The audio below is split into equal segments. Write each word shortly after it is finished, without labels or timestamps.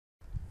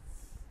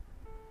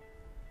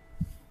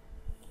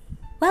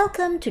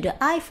Welcome to the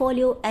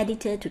iFolio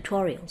editor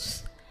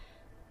tutorials.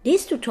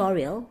 This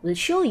tutorial will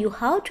show you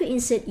how to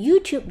insert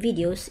YouTube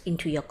videos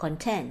into your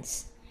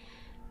contents.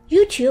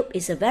 YouTube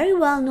is a very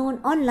well-known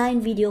online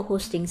video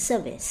hosting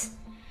service.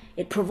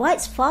 It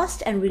provides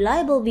fast and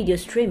reliable video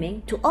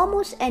streaming to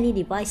almost any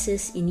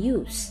devices in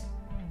use.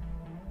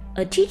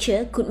 A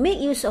teacher could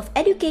make use of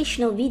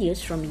educational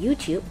videos from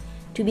YouTube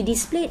to be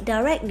displayed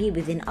directly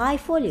within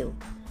iFolio.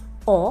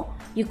 Or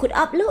you could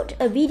upload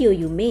a video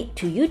you made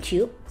to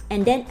YouTube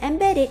and then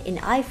embed it in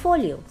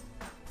iFolio.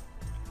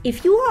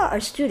 If you are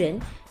a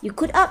student, you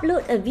could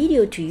upload a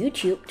video to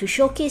YouTube to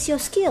showcase your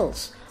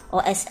skills or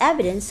as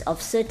evidence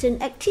of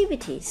certain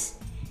activities.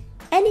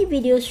 Any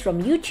videos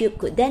from YouTube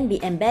could then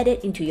be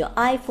embedded into your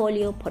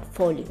iFolio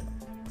portfolio.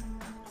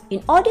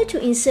 In order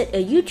to insert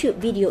a YouTube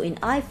video in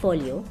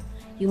iFolio,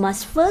 you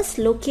must first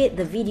locate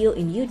the video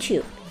in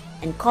YouTube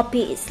and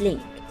copy its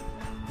link.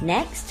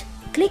 Next,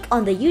 click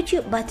on the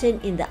YouTube button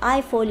in the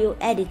iFolio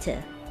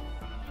editor.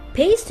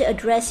 Paste the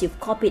address you've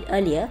copied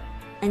earlier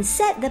and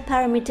set the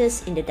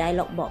parameters in the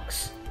dialog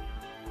box.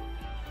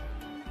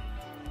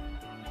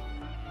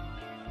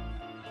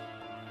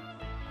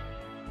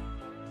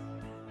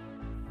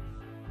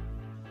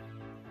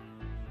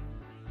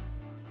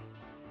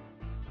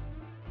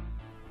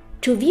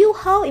 To view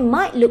how it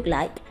might look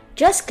like,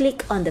 just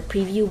click on the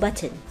preview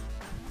button.